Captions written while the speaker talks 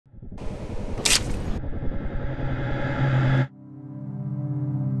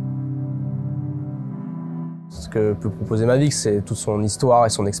que peut proposer Mavic, c'est toute son histoire et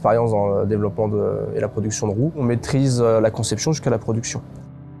son expérience dans le développement et la production de roues. On maîtrise la conception jusqu'à la production.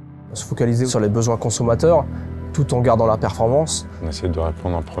 On se focaliser sur les besoins consommateurs, tout en gardant la performance. On essaie de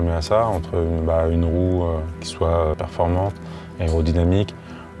répondre en premier à ça, entre une roue qui soit performante, aérodynamique,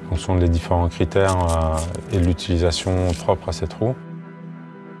 en fonction des différents critères et de l'utilisation propre à cette roue.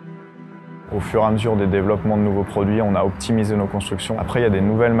 Au fur et à mesure des développements de nouveaux produits, on a optimisé nos constructions. Après, il y a des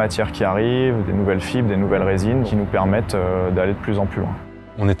nouvelles matières qui arrivent, des nouvelles fibres, des nouvelles résines qui nous permettent d'aller de plus en plus loin.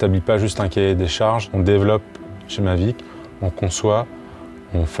 On n'établit pas juste un cahier des charges, on développe chez Mavic, on conçoit,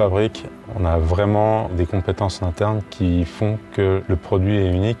 on fabrique. On a vraiment des compétences internes qui font que le produit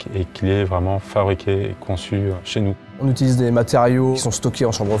est unique et qu'il est vraiment fabriqué et conçu chez nous. On utilise des matériaux qui sont stockés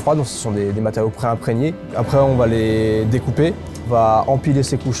en chambre froide, donc ce sont des matériaux pré-imprégnés. Après, on va les découper, on va empiler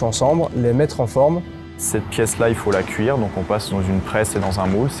ces couches ensemble, les mettre en forme. Cette pièce-là, il faut la cuire, donc on passe dans une presse et dans un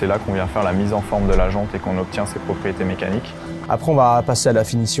moule. C'est là qu'on vient faire la mise en forme de la jante et qu'on obtient ses propriétés mécaniques. Après, on va passer à la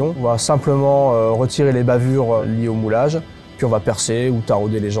finition. On va simplement retirer les bavures liées au moulage, puis on va percer ou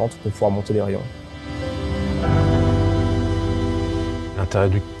tarauder les jantes pour pouvoir monter les rayons. L'intérêt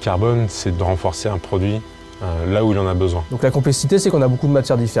du carbone, c'est de renforcer un produit là où il en a besoin. Donc la complexité, c'est qu'on a beaucoup de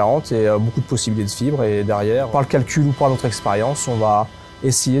matières différentes et beaucoup de possibilités de fibres. Et derrière, par le calcul ou par notre expérience, on va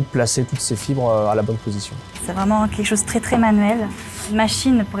essayer de placer toutes ces fibres à la bonne position. C'est vraiment quelque chose de très manuel. Une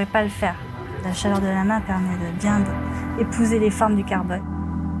machine ne pourrait pas le faire. La chaleur de la main permet de bien épouser les formes du carbone.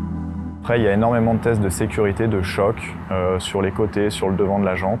 Après, il y a énormément de tests de sécurité, de choc sur les côtés, sur le devant de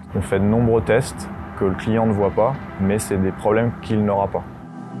la jante. On fait de nombreux tests que le client ne voit pas, mais c'est des problèmes qu'il n'aura pas.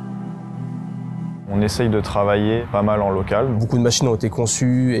 On essaye de travailler pas mal en local. Beaucoup de machines ont été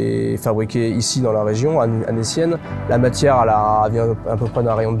conçues et fabriquées ici dans la région, annécienne. La matière elle vient à peu près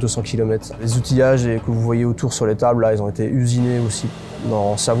d'un rayon de 200 km. Les outillages que vous voyez autour sur les tables, là, ils ont été usinés aussi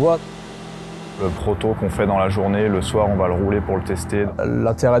en Savoie. Le proto qu'on fait dans la journée, le soir, on va le rouler pour le tester.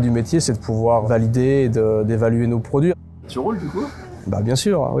 L'intérêt du métier, c'est de pouvoir valider et d'évaluer nos produits. Tu roules du coup? Bah, bien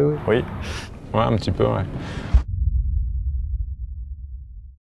sûr, oui. Oui. Ouais, un petit peu, ouais.